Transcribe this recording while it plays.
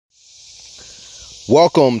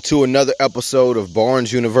Welcome to another episode of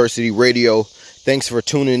Barnes University Radio. Thanks for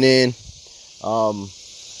tuning in.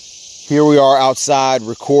 Here we are outside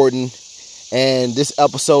recording, and this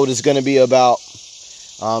episode is going to be about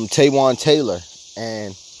Taywan Taylor.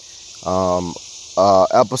 And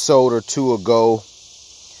episode or two ago,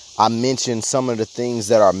 I mentioned some of the things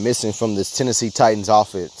that are missing from this Tennessee Titans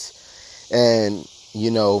offense. And,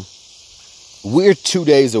 we're 2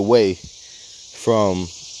 days away from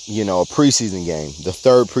a preseason game, the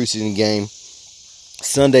third preseason game,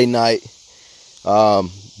 Sunday night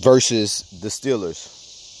versus the Steelers.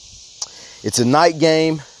 It's a night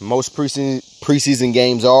game. Most preseason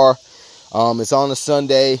games are. It's on a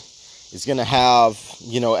Sunday. It's going to have,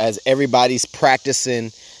 as everybody's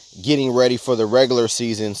practicing, getting ready for the regular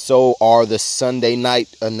season, so are the Sunday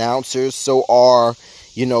night announcers, so are,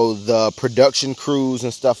 the production crews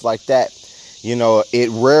and stuff like that. It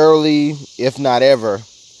rarely, if not ever,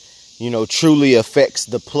 truly affects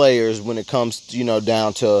the players when it comes,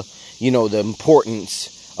 down to, the importance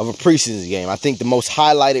of a preseason game. I think the most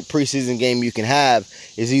highlighted preseason game you can have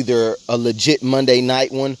is either a legit Monday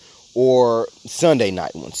night one or Sunday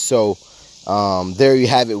night one. So there you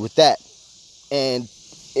have it with that. And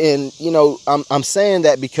I'm saying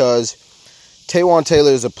that because Taywan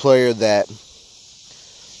Taylor is a player that,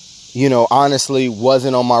 honestly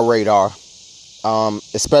wasn't on my radar,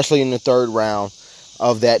 especially in the third round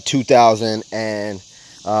of that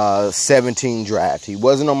 2017 draft. He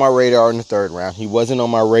wasn't on my radar in the third round. He wasn't on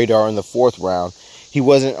my radar in the fourth round. He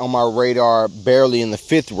wasn't on my radar barely in the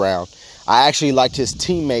fifth round. I actually liked his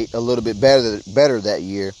teammate a little bit better that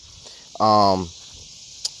year.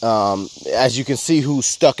 As you can see, who's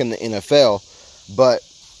stuck in the NFL, but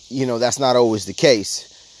that's not always the case.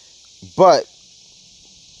 But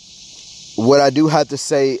what I do have to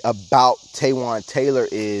say about Taywan Taylor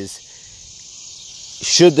is,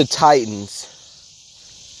 should the Titans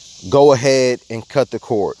go ahead and cut the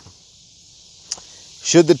cord?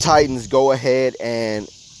 Should the Titans go ahead and,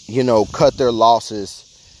 cut their losses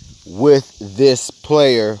with this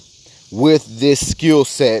player, with this skill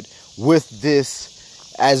set, with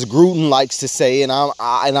this, as Gruden likes to say, and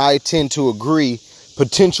I tend to agree,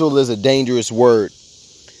 potential is a dangerous word.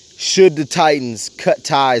 Should the Titans cut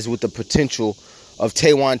ties with the potential of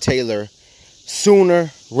Taywan Taylor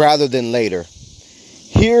sooner rather than later?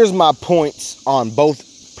 Here's my points on both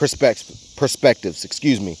perspectives,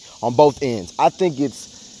 on both ends. I think it's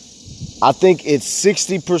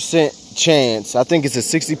 60% chance. I think it's a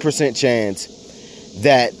 60% chance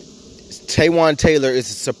that Taywan Taylor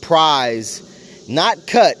is a surprise, not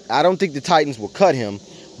cut. I don't think the Titans will cut him,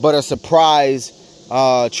 but a surprise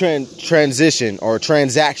transition or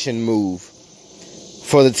transaction move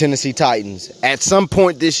for the Tennessee Titans at some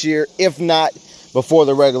point this year, if not before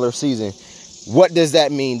the regular season. What does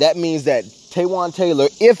that mean? That means that Taywan Taylor,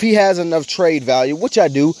 if he has enough trade value, which I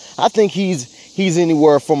do, I think he's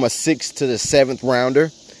anywhere from a 6th to the 7th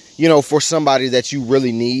rounder, for somebody that you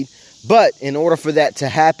really need. But in order for that to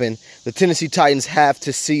happen, the Tennessee Titans have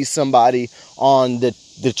to see somebody on the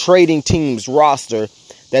trading team's roster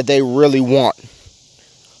that they really want,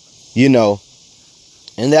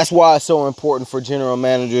 And that's why it's so important for general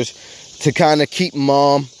managers to kind of keep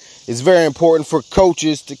mum. It's very important for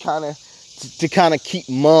coaches to kind of keep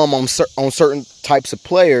mum on certain types of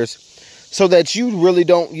players, so that you really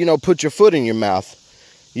don't, put your foot in your mouth,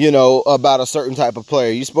 about a certain type of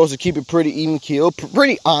player. You're supposed to keep it pretty even keel,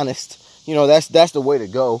 pretty honest. That's the way to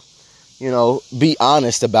go. Be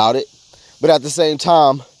honest about it. But at the same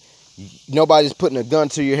time, nobody's putting a gun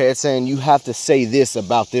to your head saying you have to say this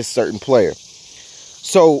about this certain player.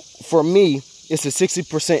 So for me, it's a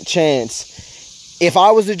 60% chance. If I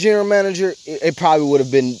was the general manager, it probably would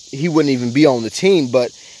have been, he wouldn't even be on the team,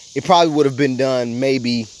 but it probably would have been done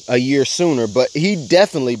maybe a year sooner. But he'd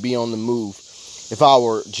definitely be on the move if I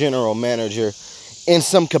were general manager in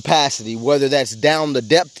some capacity, whether that's down the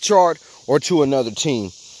depth chart or to another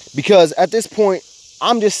team. Because at this point,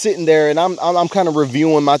 I'm just sitting there and I'm kind of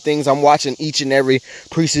reviewing my things. I'm watching each and every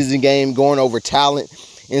preseason game, going over talent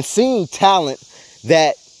and seeing talent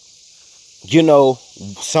that,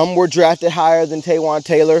 some were drafted higher than Taywan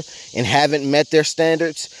Taylor and haven't met their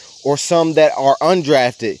standards, or some that are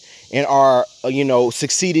undrafted and are,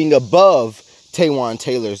 succeeding above Taywan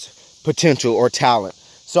Taylor's potential or talent.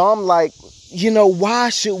 So I'm like, why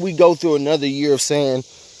should we go through another year of saying,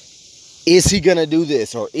 is he going to do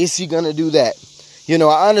this or is he going to do that?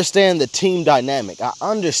 I understand the team dynamic. I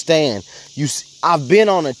understand. I've been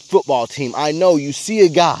on a football team. I know you see a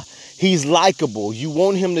guy. He's likable. You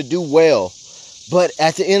want him to do well. But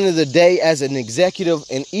at the end of the day, as an executive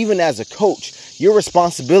and even as a coach, your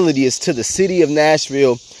responsibility is to the city of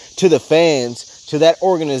Nashville, to the fans, to that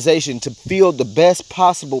organization to field the best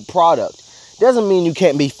possible product. Doesn't mean you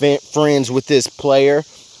can't be friends with this player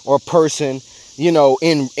or person,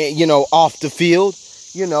 off the field.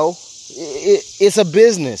 It's a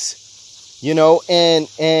business,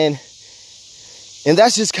 and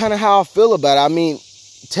that's just kind of how I feel about it. I mean,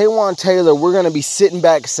 Taywan Taylor, we're going to be sitting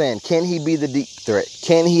back saying, can he be the deep threat?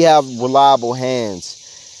 Can he have reliable hands?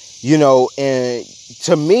 And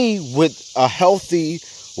to me, with a healthy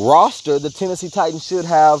roster, the Tennessee Titans should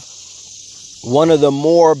have one of the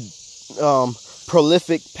more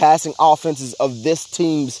prolific passing offenses of this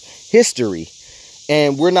team's history.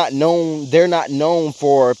 And they're not known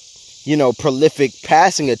for, prolific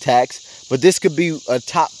passing attacks, but this could be a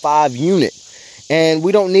top 5 unit. And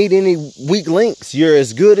we don't need any weak links. You're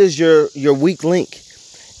as good as your weak link.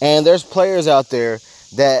 And there's players out there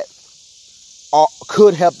that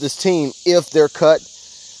could help this team if they're cut.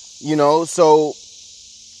 So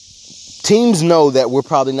teams know that we're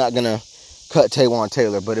probably not going to cut Taywan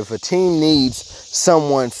Taylor. But if a team needs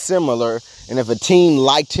someone similar, and if a team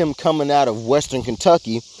liked him coming out of Western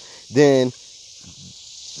Kentucky, then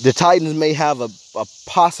the Titans may have a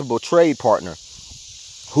possible trade partner.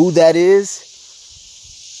 Who that is,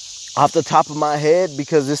 off the top of my head,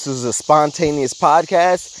 because this is a spontaneous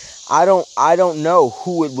podcast, I don't know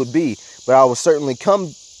who it would be, but I will certainly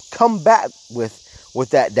come back with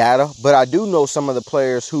that data. But I do know some of the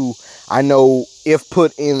players who I know, if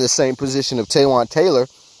put in the same position of Taywan Taylor,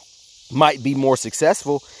 might be more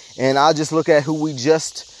successful. And I'll just look at who we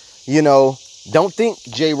just, don't think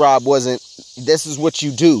J-Rob wasn't. This is what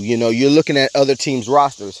you do. You're looking at other teams'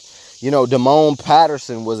 rosters. Damone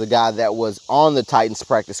Patterson was a guy that was on the Titans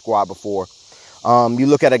practice squad before. You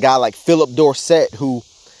look at a guy like Philip Dorsett, who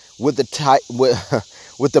with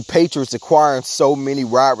the Patriots acquiring so many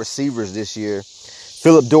wide receivers this year,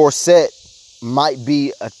 Philip Dorsett might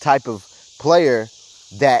be a type of player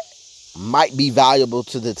that might be valuable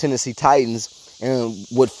to the Tennessee Titans and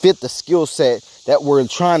would fit the skill set that we're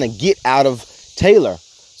trying to get out of Taylor.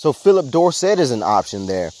 So Philip Dorsett is an option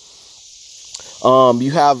there. You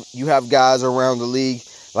have guys around the league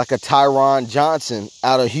like a Tyron Johnson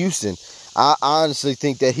out of Houston. I honestly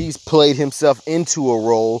think that he's played himself into a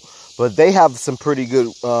role, but they have some pretty good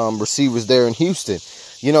receivers there in Houston.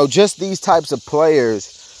 Just these types of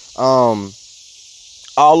players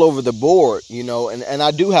all over the board, and I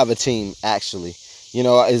do have a team, actually,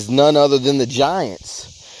 is none other than the Giants.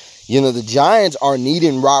 The Giants are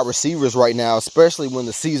needing wide receivers right now, especially when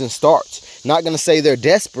the season starts. Not going to say they're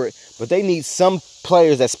desperate, but they need some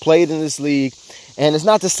players that's played in this league. And it's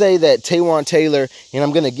not to say that Taywan Taylor, and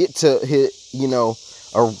I'm going to get to his,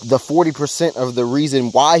 the 40% of the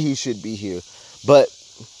reason why he should be here. But,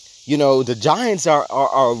 the Giants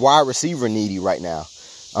are wide receiver needy right now.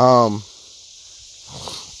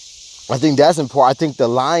 I think that's important. I think the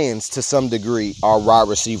Lions, to some degree, are wide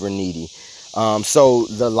receiver needy. So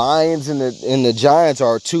the Lions and the Giants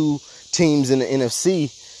are two teams in the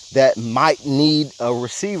NFC that might need a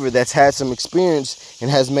receiver that's had some experience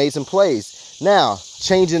and has made some plays. Now,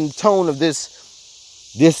 changing the tone of this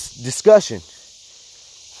discussion,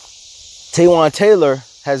 Taywan Taylor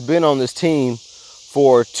has been on this team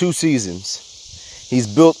for 2 seasons.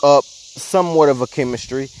 He's built up somewhat of a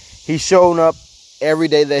chemistry. He's shown up every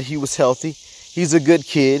day that he was healthy. He's a good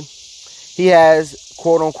kid. He has,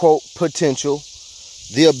 quote-unquote, potential,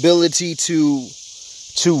 the ability to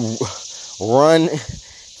run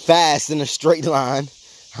fast in a straight line.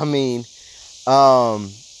 I mean,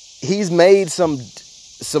 he's made some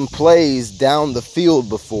plays down the field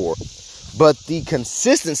before, but the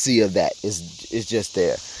consistency of that is just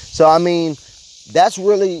there. So, I mean, that's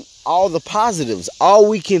really all the positives. All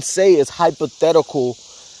we can say is hypothetical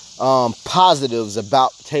positives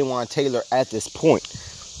about Taywan Taylor at this point.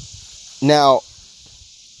 Now,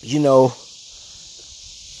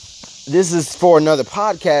 this is for another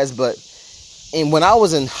podcast, but when I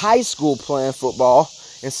was in high school playing football,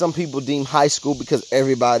 and some people deem high school because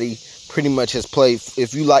everybody pretty much has played.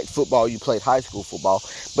 If you like football, you played high school football.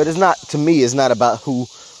 But it's not, to me, it's not about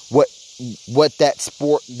what that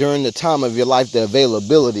sport during the time of your life, the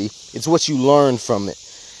availability. It's what you learn from it.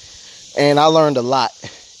 And I learned a lot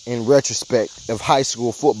in retrospect of high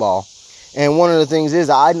school football. And one of the things is,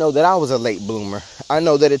 I know that I was a late bloomer. I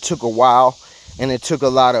know that it took a while, and it took a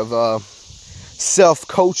lot of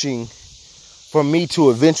self-coaching for me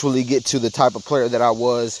to eventually get to the type of player that I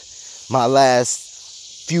was my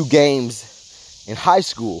last few games in high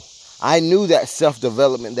school. I knew that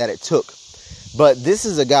self-development that it took. But this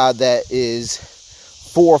is a guy that is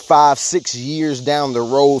 4, 5, 6 years down the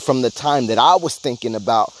road from the time that I was thinking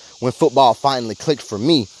about when football finally clicked for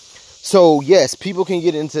me. So yes, people can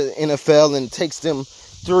get into the NFL and it takes them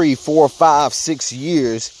 3, 4, 5, 6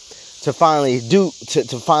 years to finally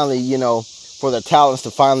finally, for their talents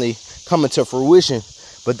to finally come into fruition.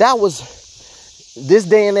 But that was this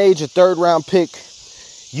day and age, a 3rd round pick.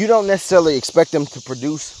 You don't necessarily expect them to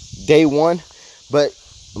produce day one, but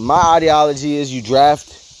my ideology is you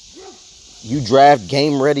draft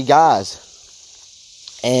game ready guys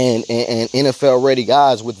and NFL ready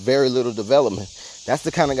guys with very little development. That's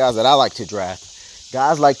the kind of guys that I like to draft.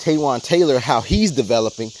 Guys like Taywan Taylor, how he's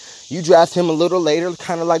developing. You draft him a little later,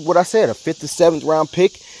 kind of like what I said, a 5th or 7th round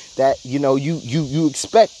pick that, you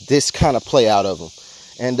expect this kind of play out of him.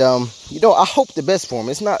 And, I hope the best for him.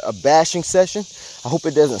 It's not a bashing session. I hope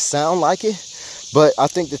it doesn't sound like it. But I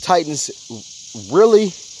think the Titans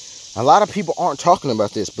really, a lot of people aren't talking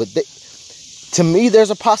about this. But to me,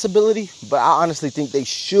 there's a possibility. But I honestly think they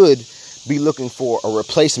should be looking for a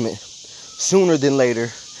replacement sooner than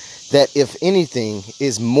later that, if anything,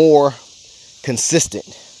 is more consistent.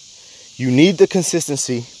 You need the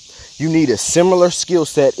consistency. You need a similar skill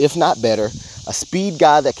set, if not better. A speed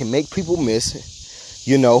guy that can make people miss,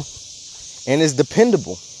 and is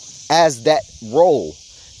dependable as that role.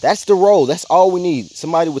 That's the role. That's all we need.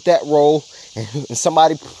 Somebody with that role, and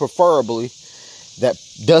somebody preferably that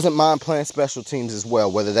doesn't mind playing special teams as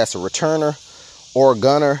well, whether that's a returner or a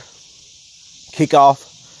gunner, kickoff,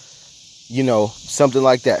 something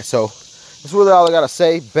like that. So that's really all I gotta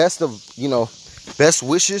say. Best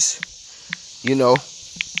wishes.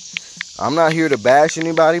 I'm not here to bash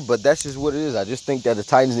anybody, but that's just what it is. I just think that the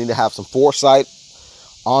Titans need to have some foresight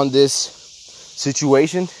on this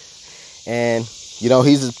situation. And,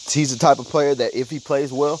 he's the type of player that if he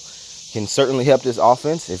plays well, can certainly help this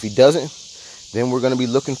offense. If he doesn't, then we're going to be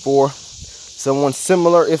looking for someone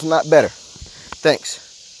similar, if not better. Thanks.